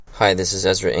Hi, this is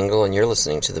Ezra Engel, and you're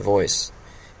listening to The Voice,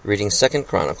 reading 2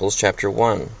 Chronicles chapter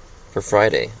 1 for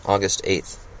Friday, August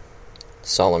 8th.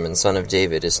 Solomon, son of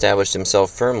David, established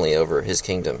himself firmly over his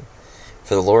kingdom,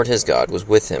 for the Lord his God was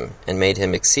with him, and made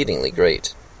him exceedingly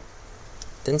great.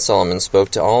 Then Solomon spoke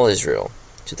to all Israel,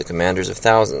 to the commanders of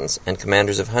thousands and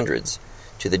commanders of hundreds,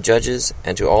 to the judges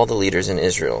and to all the leaders in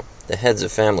Israel, the heads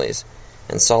of families,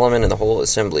 and Solomon and the whole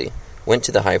assembly went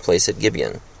to the high place at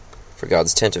Gibeon, for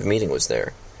God's tent of meeting was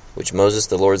there, which Moses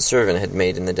the Lord's servant had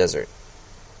made in the desert.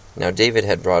 Now David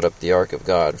had brought up the ark of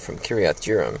God from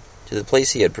Kiriath-Jearim to the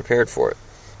place he had prepared for it,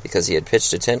 because he had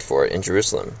pitched a tent for it in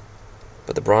Jerusalem.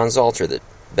 But the bronze altar that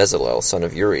Bezalel, son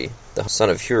of Uri, the son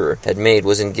of Hur, had made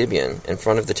was in Gibeon, in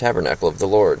front of the tabernacle of the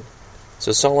Lord.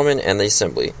 So Solomon and the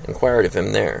assembly inquired of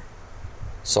him there.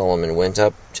 Solomon went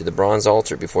up to the bronze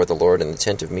altar before the Lord in the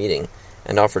tent of meeting,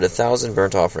 and offered 1,000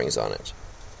 burnt offerings on it.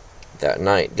 That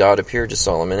night God appeared to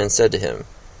Solomon and said to him,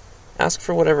 "Ask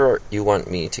for whatever you want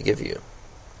me to give you."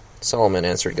 Solomon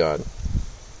answered God,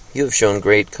 "You have shown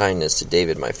great kindness to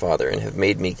David my father, and have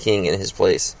made me king in his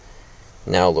place.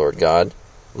 Now, Lord God,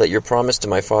 let your promise to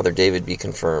my father David be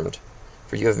confirmed,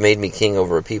 for you have made me king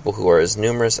over a people who are as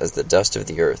numerous as the dust of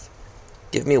the earth.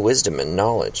 Give me wisdom and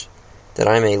knowledge, that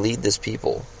I may lead this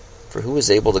people, for who is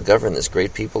able to govern this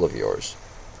great people of yours?"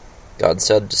 God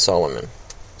said to Solomon,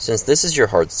 "Since this is your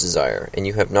heart's desire, and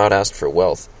you have not asked for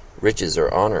wealth, riches,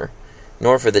 or honor,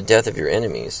 nor for the death of your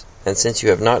enemies, and since you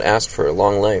have not asked for a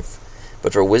long life,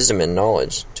 but for wisdom and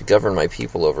knowledge, to govern my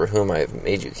people over whom I have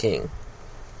made you king,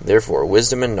 therefore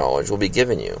wisdom and knowledge will be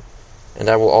given you, and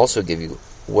I will also give you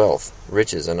wealth,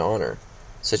 riches, and honor,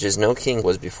 such as no king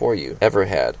was before you ever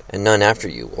had, and none after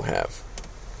you will have."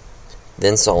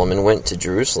 Then Solomon went to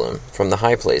Jerusalem from the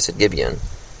high place at Gibeon,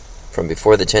 from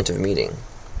before the tent of meeting,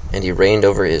 and he reigned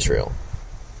over Israel.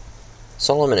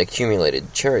 Solomon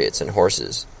accumulated chariots and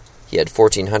horses. He had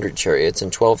 1,400 chariots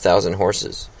and 12,000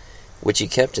 horses, which he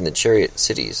kept in the chariot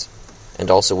cities, and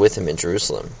also with him in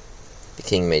Jerusalem. The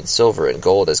king made silver and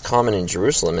gold as common in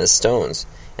Jerusalem as stones,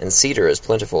 and cedar as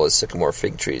plentiful as sycamore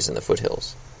fig trees in the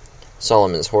foothills.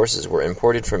 Solomon's horses were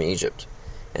imported from Egypt,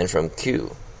 and from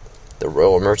Kue. The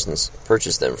royal merchants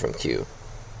purchased them from Kue.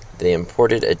 They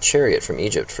imported a chariot from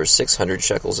Egypt for 600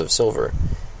 shekels of silver,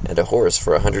 and a horse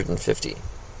for 150.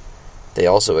 They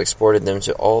also exported them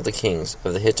to all the kings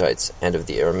of the Hittites and of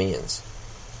the Arameans.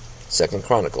 2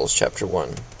 Chronicles chapter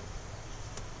 1.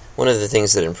 One of the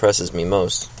things that impresses me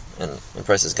most, and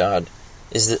impresses God,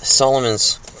 is that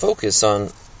Solomon's focus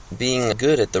on being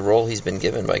good at the role he's been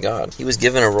given by God. He was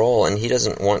given a role, and he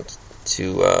doesn't want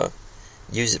to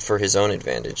use it for his own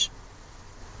advantage,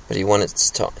 but he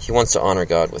wants to honor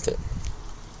God with it.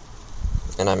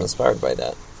 And I'm inspired by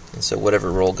that. And so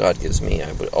whatever role God gives me,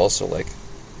 I would also like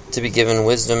to be given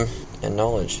wisdom and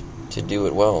knowledge to do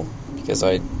it well, because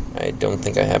I don't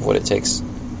think I have what it takes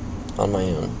on my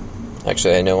own.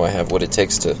 Actually, I know I have what it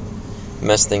takes to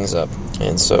mess things up,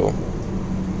 and so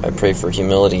I pray for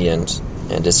humility and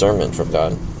discernment from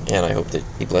God, and I hope that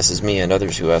He blesses me and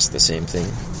others who ask the same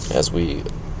thing as we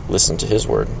listen to His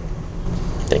Word.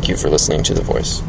 Thank you for listening to The Voice.